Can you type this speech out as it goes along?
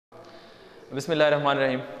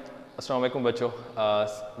बिस्मिल्लाहिर्रहमानिर्रहीम। अस्सलाम वालेकुम बच्चों,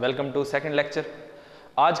 वेलकम टू सेकंड लेक्चर।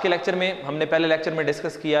 आज के लेक्चर में हमने पहले लेक्चर में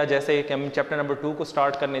डिस्कस किया जैसे कि हम चैप्टर नंबर 2 को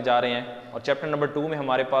स्टार्ट करने जा रहे हैं और चैप्टर नंबर 2 में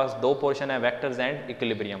हमारे पास दो पोर्शन है, वेक्टर्स एंड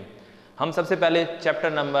इक्विलिब्रियम। हम सबसे पहले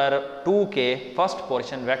चैप्टर नंबर 2 के फर्स्ट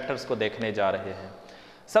पोर्शन वेक्टर्स को देखने जा रहे हैं।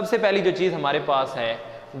 सबसे पहली जो चीज़ हमारे पास है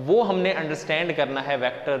वो हमने अंडरस्टैंड करना है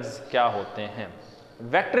वेक्टर्स क्या होते हैं।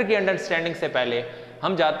 वेक्टर की अंडरस्टैंडिंग से पहले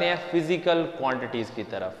हम जाते हैं फिजिकल क्वांटिटीज़ की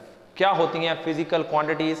तरफ। क्या होती हैं फिजिकल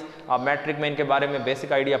क्वांटिटीज़? आप मैट्रिक में इनके बारे में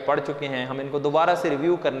बेसिक आइडिया पढ़ चुके हैं, हम इनको दोबारा से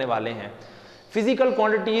रिव्यू करने वाले हैं। फिजिकल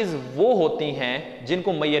क्वांटिटीज़ वो होती हैं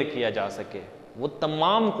जिनको मेजर किया जा सके, वो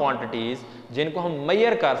तमाम क्वांटिटीज़ जिनको हम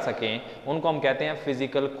मेजर कर सकें उनको हम कहते हैं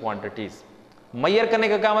फिजिकल क्वांटिटीज़। मेजर करने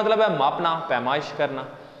का क्या मतलब है? मापना, पैमाइश करना।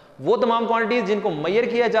 वो तमाम क्वांटिटीज़ जिनको मेजर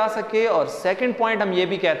किया जा सके। और सेकेंड पॉइंट हम ये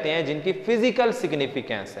भी कहते हैं जिनकी फिजिकल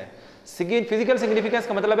सिग्निफिकेंस है। फिजिकल सिग्निफिकेंस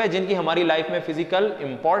का मतलब है जिनकी हमारी लाइफ में फिजिकल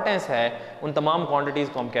इंपॉर्टेंस है, उन तमाम क्वांटिटीज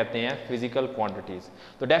को हम कहते हैं फिजिकल क्वांटिटीज।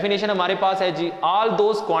 तो डेफिनेशन हमारे पास है जी, all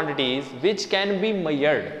those quantities which can be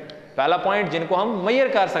measured. पहला पॉइंट जिनको हम मेजर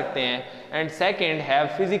कर सकते हैं, and second have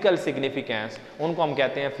physical significance, उनको हम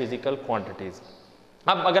कहते हैं फिजिकल क्वांटिटीज।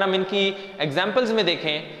 अब अगर हम इनकी एग्जांपल्स में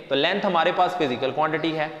देखें तो लेंथ हमारे पास फिजिकल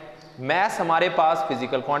क्वांटिटी है, मैस हमारे पास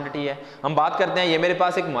फिजिकल क्वांटिटी है। हम बात करते हैं, ये मेरे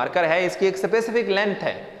पास एक मार्कर है, इसकी एक स्पेसिफिक लेंथ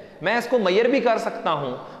है, मैं इसको मेजर भी कर सकता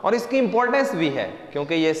हूं और इसकी इंपॉर्टेंस भी है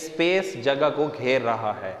क्योंकि ये स्पेस जगह को घेर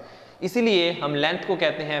रहा है, इसीलिए हम लेंथ को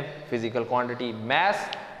कहते हैं फिजिकल क्वांटिटी। मैस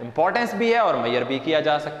इंपॉर्टेंस भी है और मेजर भी किया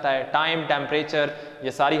जा सकता है। टाइम, टेम्परेचर,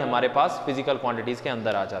 ये सारी हमारे पास फिजिकल क्वांटिटीज के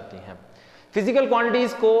अंदर आ जाती हैं। फिजिकल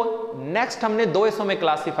क्वांटिटीज को नेक्स्ट हमने दो हिस्सों में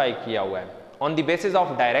क्लासिफाई किया हुआ है, on the basis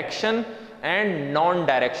of direction and non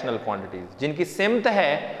directional quantities, जिनकी सिमत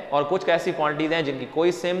है, और कुछ ऐसी क्वांटिटीज हैं जिनकी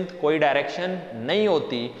कोई सिमत, कोई डायरेक्शन नहीं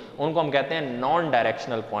होती, उनको हम कहते हैं नॉन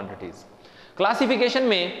डायरेक्शनल क्वांटिटीज। क्लासिफिकेशन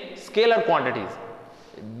में स्केलर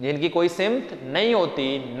क्वांटिटीज जिनकी कोई सिमत नहीं होती,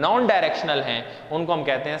 नॉन डायरेक्शनल हैं, उनको हम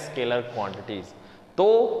कहते हैं स्केलर क्वांटिटीज।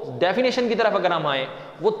 तो डेफिनेशन की तरफ अगर हम आए,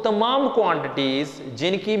 वो तमाम क्वांटिटीज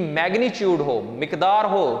जिनकी मैग्नीट्यूड हो, मिकदार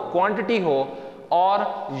हो, क्वांटिटी हो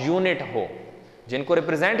और यूनिट हो, जिनको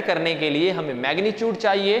रिप्रेजेंट करने के लिए हमें मैग्नीट्यूड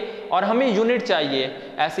चाहिए और हमें यूनिट चाहिए,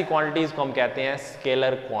 ऐसी क्वांटिटीज को हम कहते हैं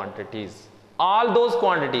scalar quantities. All those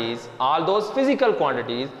quantities, all those physical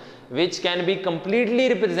quantities which can be completely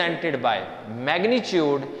represented by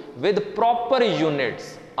magnitude with proper units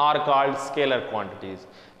are called scalar quantities।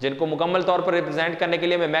 जिनको मुकम्मल तौर पर रिप्रेजेंट करने के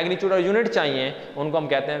लिए हमें मैग्नीट्यूड और यूनिट चाहिए, उनको हम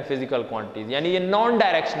कहते हैं फिजिकल क्वांटिटीज, यानी ये नॉन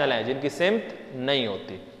डायरेक्शनल है, जिनकी सिमत नहीं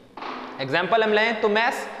होती। एग्जाम्पल हम लें तो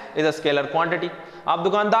mess is a scalar quantity. आप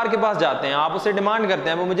दुकानदार के पास जाते हैं, आप उससे डिमांड करते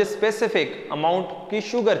हैं वो मुझे स्पेसिफिक अमाउंट की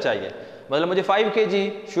शुगर चाहिए, मतलब मुझे 5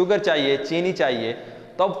 kg शुगर चाहिए, चीनी चाहिए,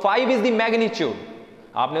 तो अब 5 इज द मैग्नीट्यूड।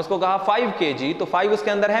 आपने उसको कहा 5 kg, तो 5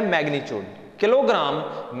 उसके अंदर है मैग्नीट्यूड। किलोग्राम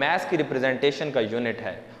मैस की रिप्रेजेंटेशन का यूनिट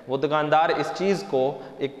है। वो दुकानदार इस चीज को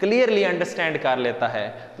एक क्लियरली अंडरस्टैंड कर लेता है,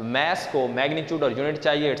 तो मैस को मैग्नीट्यूड और यूनिट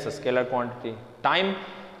चाहिए, it's a scalar quantity. Time,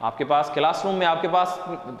 आपके पास क्लासरूम में आपके पास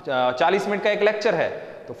 40 मिनट का एक लेक्चर है,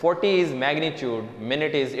 तो 40 is magnitude,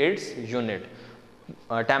 minute is its unit.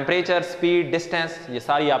 Temperature, speed, distance, ये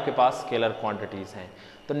सारी आपके पास स्केलर क्वांटिटीज हैं।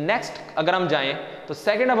 तो नेक्स्ट अगर हम जाएं तो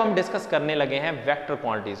सेकंड अब हम डिस्कस करने लगे हैं वेक्टर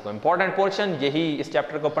क्वांटिटीज को। इंपॉर्टेंट पोर्शन, यही इस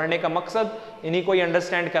चैप्टर को पढ़ने का मकसद इन्हीं को ही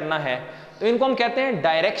अंडरस्टैंड करना है। तो इनको हम कहते हैं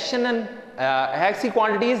डायरेक्शनल, ऐसी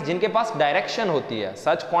क्वांटिटीज जिनके पास डायरेक्शन होती है,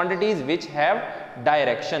 सच क्वांटिटीज विच हैव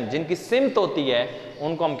डायरेक्शन, जिनकी सिमत होती है,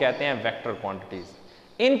 उनको हम कहते हैं वेक्टर क्वांटिटीज।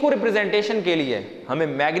 इनको रिप्रेजेंटेशन के लिए हमें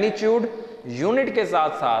मैग्नीट्यूड, यूनिट के साथ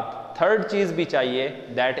साथ थर्ड चीज भी चाहिए,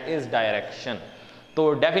 दैट इज डायरेक्शन।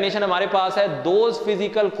 तो डेफिनेशन हमारे पास है, those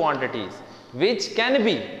physical quantities which can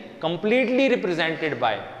be completely represented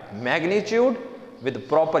by magnitude with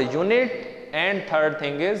proper unit and third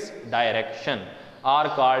thing is direction are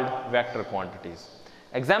called vector quantities.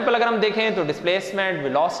 Example अगर हम देखें तो डिस्प्लेसमेंट,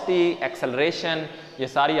 वेलोसिटी, एक्सेलरेशन, ये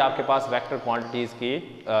सारी आपके पास वेक्टर क्वांटिटीज की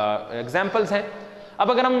एग्जाम्पल्स हैं।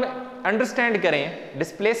 अब अगर हम अंडरस्टैंड करें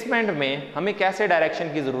डिस्प्लेसमेंट में हमें कैसे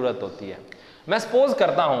डायरेक्शन की जरूरत होती है। मैं सपोज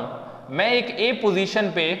करता हूं मैं एक ए पोजीशन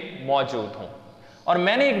पे मौजूद हूं और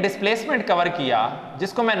मैंने एक डिस्प्लेसमेंट कवर किया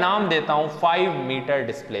जिसको मैं नाम देता हूं 5 मीटर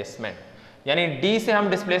डिस्प्लेसमेंट, यानी डी से हम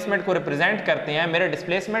डिस्प्लेसमेंट को रिप्रेजेंट करते हैं। मेरा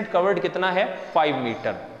डिस्प्लेसमेंट कवर्ड कितना है? 5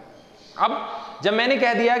 मीटर। अब जब मैंने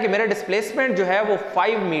कह दिया कि मेरा डिस्प्लेसमेंट जो है वो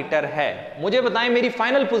 5 मीटर है, मुझे बताएं मेरी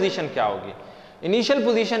फाइनल पोजीशन क्या होगी। इनिशियल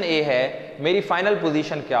पोजीशन ए है, मेरी फाइनल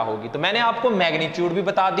पोजीशन क्या होगी? तो मैंने आपको मैग्नीट्यूड भी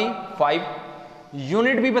बता दी 5,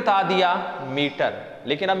 यूनिट भी बता दिया मीटर,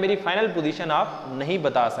 लेकिन अब मेरी फाइनल पोजीशन आप नहीं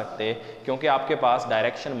बता सकते क्योंकि आपके पास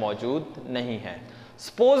डायरेक्शन मौजूद नहीं है।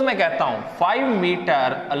 सपोज मैं कहता हूं 5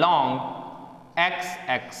 metre along x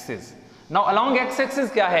axis, now along x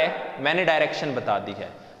axis क्या है, मैंने डायरेक्शन बता दी है,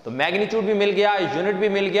 तो मैग्नीट्यूड भी मिल गया, यूनिट भी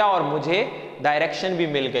मिल गया और मुझे डायरेक्शन भी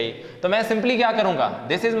मिल गई। तो मैं सिंपली क्या करूंगा,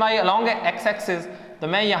 this is my along x axis, तो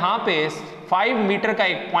मैं यहां पे 5 मीटर का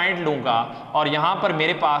एक पॉइंट लूंगा और यहां पर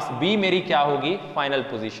मेरे पास बी मेरी क्या होगी, फाइनल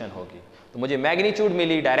पोजीशन होगी। तो मुझे मैग्नीट्यूड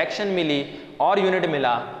मिली, डायरेक्शन मिली और यूनिट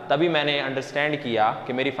मिला, तभी मैंने अंडरस्टैंड किया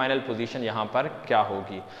कि मेरी फाइनल पोजीशन यहां पर क्या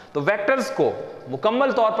होगी। तो वेक्टर्स को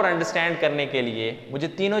मुकम्मल तौर पर अंडरस्टैंड करने के लिए मुझे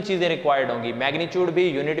तीनों चीजें रिक्वायर्ड होंगी, मैग्नीट्यूड भी,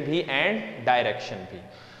 यूनिट भी एंड डायरेक्शन भी।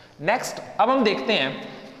 नेक्स्ट अब हम देखते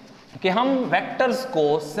हैं कि हम वेक्टर्स को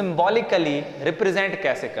सिंबॉलिकली रिप्रेजेंट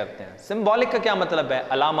कैसे करते हैं। सिंबॉलिक का क्या मतलब है,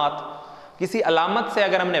 अलामत। किसी अलामत से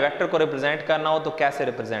अगर हमने वेक्टर को रिप्रेजेंट करना हो तो कैसे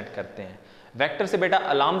रिप्रेजेंट करते हैं। वेक्टर से बेटा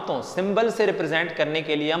अलामतों, सिंबल से रिप्रेजेंट करने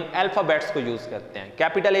के लिए हम अल्फाबेट्स को यूज करते हैं,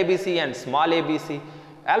 capital ABC and small ABC।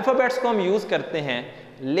 Alphabets को हम यूज करते हैं,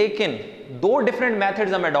 लेकिन 2 डिफरेंट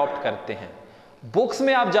मेथड्स हम अडॉप्ट करते हैं। बुक्स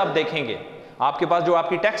में आप जब देखेंगे, आपके पास जो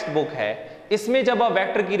आपकी टेक्स्ट बुक है, इसमें जब आप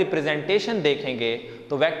वेक्टर की रिप्रेजेंटेशन देखेंगे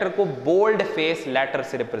तो वेक्टर को बोल्ड फेस लेटर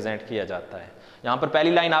से रिप्रेजेंट किया जाता है। यहां पर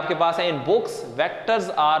पहली लाइन आपके पास है, इन books vectors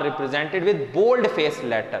are represented with bold face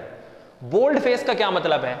letter. Bold face का क्या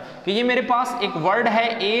मतलब है कि ये मेरे पास एक वर्ड है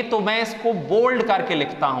ए, तो मैं इसको बोल्ड करके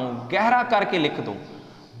लिखता हूं, गहरा करके लिख दूं।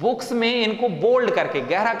 बुक्स में इनको बोल्ड करके,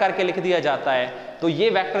 गहरा करके लिख दिया जाता है, तो ये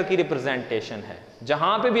वेक्टर की रिप्रेजेंटेशन है।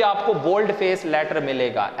 जहां पे भी आपको बोल्ड फेस लेटर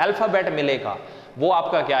मिलेगा, अल्फाबेट मिलेगा, वो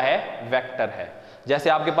आपका क्या है, वेक्टर है। जैसे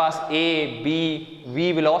आपके पास ए, B,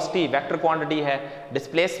 we velocity vector quantity है,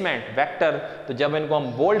 डिस्प्लेसमेंट वेक्टर, तो जब इनको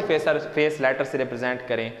हम बोल्ड फेस लेटर से रिप्रेजेंट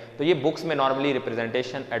करें तो ये बुक्स में नॉर्मली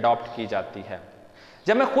रिप्रेजेंटेशन अडॉप्ट की जाती है।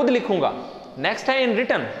 जब मैं खुद लिखूंगा, नेक्स्ट है इन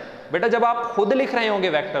रिटन। बेटा जब आप खुद लिख रहे होंगे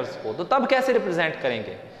वेक्टर्स को, तो तब कैसे रिप्रेजेंट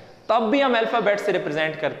करेंगे, तब भी हम अल्फाबेट से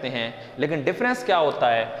रिप्रेजेंट करते हैं, लेकिन डिफरेंस क्या होता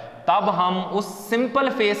है, तब हम उस simple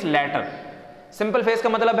face letter, simple face का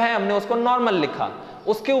मतलब है हमने उसको नॉर्मल लिखा,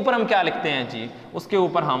 उसके ऊपर हम क्या लिखते हैं जी, उसके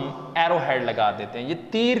ऊपर हम एरो हेड लगा देते हैं। ये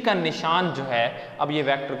तीर का निशान जो है अब ये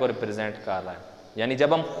वेक्टर को रिप्रेजेंट कर रहा है। यानी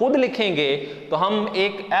जब हम खुद लिखेंगे तो हम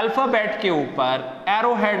एक अल्फाबेट के ऊपर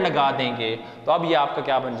एरो हेड लगा देंगे, तो अब ये आपका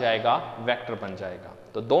क्या बन जाएगा, वेक्टर बन जाएगा।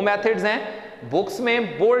 तो 2 मेथड्स हैं, बुक्स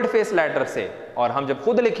में बोल्ड फेस लेटर से, और हम जब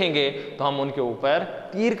खुद लिखेंगे तो हम उनके ऊपर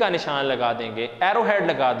तीर का निशान लगा देंगे, एरो हेड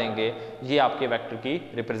लगा देंगे। ये आपके वेक्टर की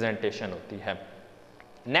रिप्रेजेंटेशन होती है।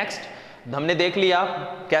 नेक्स्ट हमने देख लिया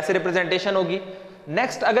कैसे रिप्रेजेंटेशन होगी।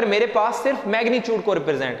 नेक्स्ट अगर मेरे पास सिर्फ मैग्नीट्यूड को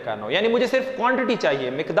रिप्रेजेंट करना हो, यानी मुझे सिर्फ क्वांटिटी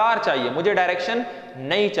चाहिए, मिकदार चाहिए, मुझे डायरेक्शन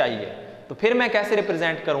नहीं चाहिए, तो फिर मैं कैसे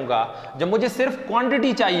रिप्रेजेंट करूंगा। जब मुझे सिर्फ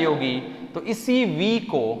क्वांटिटी चाहिए होगी तो इसी v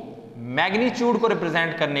को, मैग्नीट्यूड को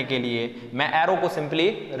रिप्रेजेंट करने के लिए मैं एरो को सिंपली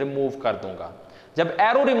रिमूव कर दूंगा। जब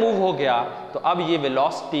एरो रिमूव हो गया तो अब ये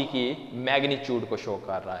वेलोसिटी की मैग्नीट्यूड को शो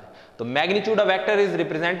कर रहा है। तो magnitude of vector is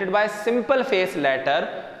represented by simple face letter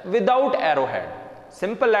without arrow head.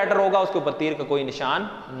 Simple letter होगा, उसके ऊपर तीर का कोई निशान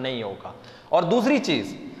नहीं होगा। और दूसरी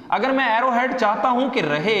चीज, अगर मैं एरो हेड चाहता हूं कि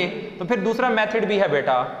रहे, तो फिर दूसरा मेथड भी है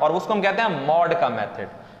बेटा, और उसको हम कहते हैं मॉड का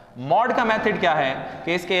मेथड। मॉड का मेथड क्या है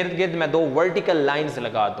कि इसके इर्द गिर्द मैं 2 वर्टिकल लाइंस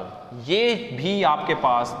लगा दूं। ये भी आपके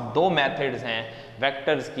पास 2 मेथड्स हैं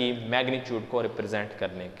वेक्टर्स की मैग्नीट्यूड को रिप्रेजेंट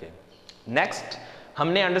करने के। नेक्स्ट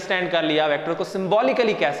हमने अंडरस्टैंड कर लिया वेक्टर को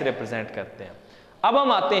सिंबॉलिकली कैसे रिप्रेजेंट करते हैं। अब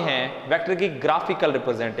हम आते हैं वेक्टर की ग्राफिकल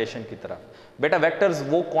रिप्रेजेंटेशन की तरफ। बेटा वेक्टर्स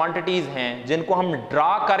वो क्वांटिटीज हैं जिनको हम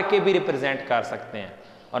ड्रा करके भी रिप्रेजेंट कर सकते हैं,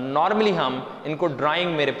 और नॉर्मली हम इनको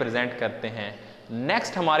ड्राइंग में रिप्रेजेंट करते हैं।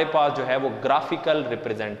 नेक्स्ट हमारे पास जो है वो ग्राफिकल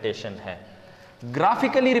रिप्रेजेंटेशन है।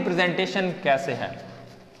 ग्राफिकली रिप्रेजेंटेशन कैसे है,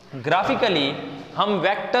 ग्राफिकली हम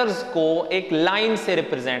वेक्टर्स को एक लाइन से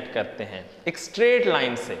रिप्रेजेंट करते हैं, एक स्ट्रेट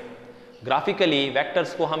लाइन से। ग्राफिकली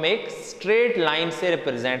वेक्टर्स को हम एक स्ट्रेट लाइन से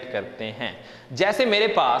रिप्रेजेंट करते हैं। जैसे मेरे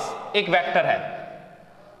पास एक वेक्टर है,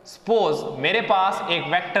 सपोज मेरे पास एक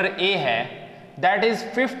वेक्टर ए है, that is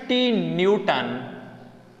 50 Newton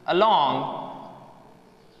along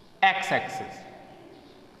x axis.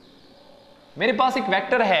 मेरे पास एक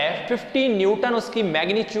वेक्टर है 50 न्यूटन, उसकी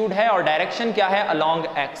मैग्नीट्यूड है और डायरेक्शन क्या है, अलोंग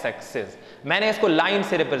एक्स एक्सिस। मैंने इसको लाइन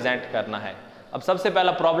से रिप्रेजेंट करना है। अब सबसे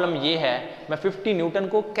पहला प्रॉब्लम ये है, मैं 50 न्यूटन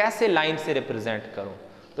को कैसे लाइन से रिप्रेजेंट करूं।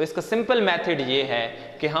 तो इसका सिंपल मेथड ये है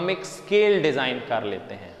कि हम एक स्केल डिजाइन कर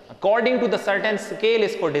लेते हैं, according to the certain scale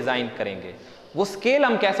इसको डिजाइन करेंगे। वो स्केल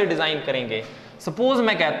हम कैसे डिजाइन करेंगे, सपोज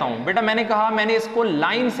मैं कहता हूं बेटा, मैंने कहा मैंने इसको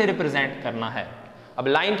लाइन से रिप्रेजेंट करना है। अब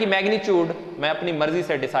लाइन की मैग्नीट्यूड मैं अपनी मर्जी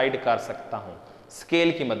से डिसाइड कर सकता हूं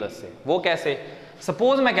स्केल की मदद से। वो कैसे,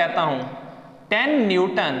 सपोज मैं कहता हूं 10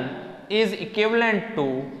 Newton is equivalent to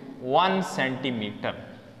 1 centimetre.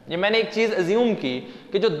 ये मैंने एक चीज अज्यूम की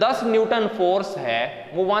कि जो 10 न्यूटन फोर्स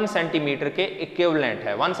है वो 1 सेंटीमीटर के इक्विवेलेंट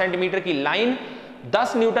है। 1 सेंटीमीटर की लाइन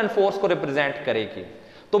 10 न्यूटन फोर्स को रिप्रेजेंट करेगी।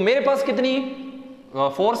 तो मेरे पास कितनी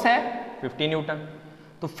फोर्स है 50 न्यूटन।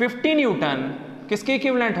 तो 50 न्यूटन किसके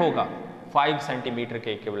इक्विवेलेंट होगा 5 सेंटीमीटर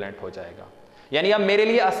के इक्विवेलेंट हो जाएगा। यानी अब मेरे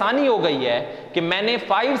लिए आसानी हो गई है कि मैंने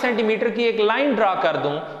 5 सेंटीमीटर की एक लाइन ड्रा कर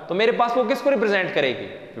दूं तो मेरे पास वो किसको रिप्रेजेंट करेगी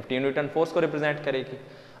 50 न्यूटन फोर्स को रिप्रेजेंट करेगी।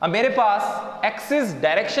 अब मेरे पास एक्सिस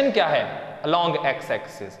डायरेक्शन क्या है अलोंग एक्स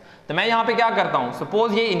एक्सिस। तो मैं यहां पे क्या करता हूं,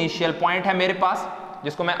 सपोज ये इनिशियल पॉइंट है मेरे पास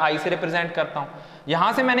जिसको मैं आई से रिप्रेजेंट करता हूं।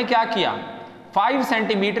 यहां से मैंने क्या किया 5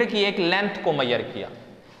 सेंटीमीटर की एक लेंथ को मेजर किया।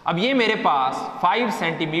 अब ये मेरे पास 5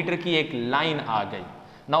 सेंटीमीटर की एक लाइन आ गई।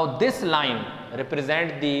 Now this line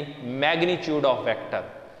represent the magnitude of vector.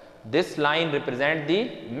 This line represent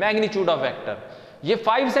the magnitude of vector. ये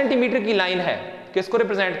 5 सेंटीमीटर की लाइन है, किसको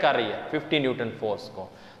रिप्रेजेंट कर रही है 50 न्यूटन फोर्स को।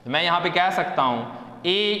 तो मैं यहां पे कह सकता हूं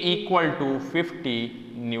A equal to 50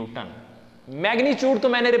 Newton. Magnitude तो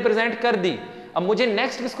मैंने रिप्रेजेंट कर दी, अब मुझे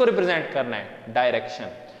नेक्स्ट किसको रिप्रेजेंट करना है डायरेक्शन।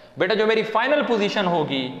 बेटा जो मेरी फाइनल पोजीशन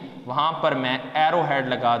होगी वहां पर मैं एरो हेड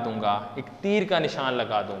लगा दूंगा, एक तीर का निशान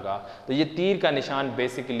लगा दूंगा। तो ये तीर का निशान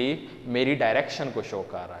बेसिकली मेरी डायरेक्शन को शो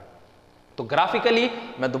कर रहा है। तो ग्राफिकली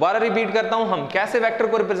मैं दोबारा रिपीट करता हूं हम कैसे वेक्टर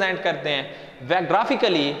को रिप्रेजेंट करते हैं।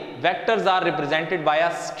 Graphically vectors are represented by a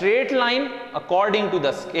straight line according to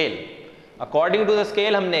the scale. According to the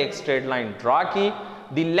scale हमने एक स्ट्रेट लाइन ड्रा की।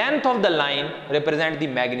 The length of the line represent the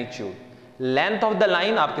magnitude. Length of the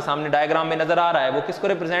line आपके सामने diagram में नजर आ रहा है, वो किसको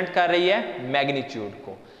रिप्रेजेंट कर रही है मैग्नीट्यूड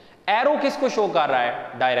को। एरो किसको शो कर रहा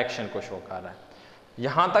है डायरेक्शन को शो कर रहा है।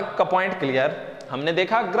 यहां तक का पॉइंट क्लियर। हमने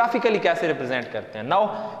देखा ग्राफिकली कैसे रिप्रेजेंट करते हैं।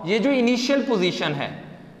 नाउ ये जो इनिशियल पोजीशन है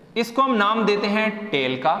इसको हम नाम देते हैं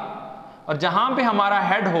टेल का, और जहां पे हमारा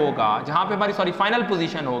हेड होगा, जहां पे हमारी फाइनल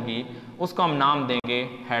पोजीशन होगी उसको हम नाम देंगे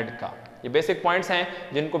हेड का। ये बेसिक पॉइंट्स हैं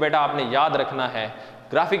जिनको बेटा आपने याद रखना है।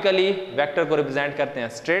 ग्राफिकली वेक्टर को रिप्रेजेंट करते हैं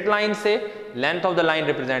स्ट्रेट लाइन से, length of the line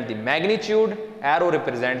represent the magnitude, arrow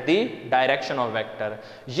represent the direction of vector.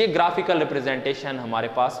 ये ग्राफिकल रिप्रेजेंटेशन हमारे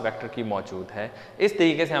पास वेक्टर की मौजूद है। इस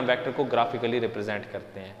तरीके से हम वेक्टर को ग्राफिकली रिप्रेजेंट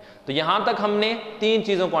करते हैं। तो यहां तक हमने 3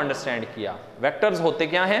 चीजों को अंडरस्टैंड किया। वेक्टर्स होते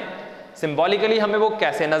क्या हैं, सिंबॉलिकली हमें वो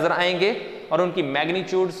कैसे नजर आएंगे, और उनकी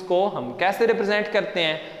मैग्नीट्यूड्स को हम कैसे रिप्रेजेंट करते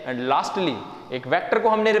हैं, एंड लास्टली एक वेक्टर को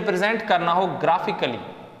हमने रिप्रेजेंट करना हो ग्राफिकली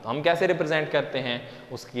तो हम कैसे रिप्रेजेंट करते हैं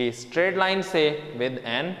उसकी स्ट्रेट लाइन से विद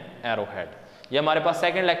एन एरो हेड। ये हमारे पास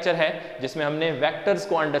सेकंड लेक्चर है जिसमें हमने वेक्टर्स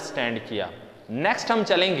को अंडरस्टैंड किया। नेक्स्ट हम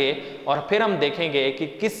चलेंगे और फिर हम देखेंगे कि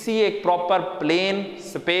किसी एक प्रॉपर प्लेन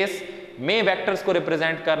स्पेस में वेक्टर्स को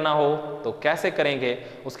रिप्रेजेंट करना हो तो कैसे करेंगे।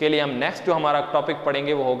 उसके लिए हम नेक्स्ट जो हमारा टॉपिक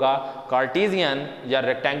पढ़ेंगे वो होगा कार्टेशियन या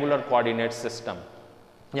रेक्टेंगुलर कोऑर्डिनेट सिस्टम।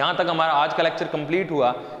 यहाँ तक हमारा आज का लेक्चर कंप्लीट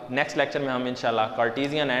हुआ। नेक्स्ट लेक्चर में हम इंशाल्लाह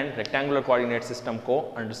Cartesian and rectangular coordinate system को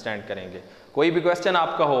अंडरस्टैंड करेंगे। कोई भी क्वेश्चन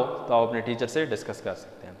आपका हो तो आप अपने टीचर से डिस्कस कर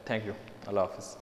सकते हैं। थैंक यू, अल्लाह हाफिज़।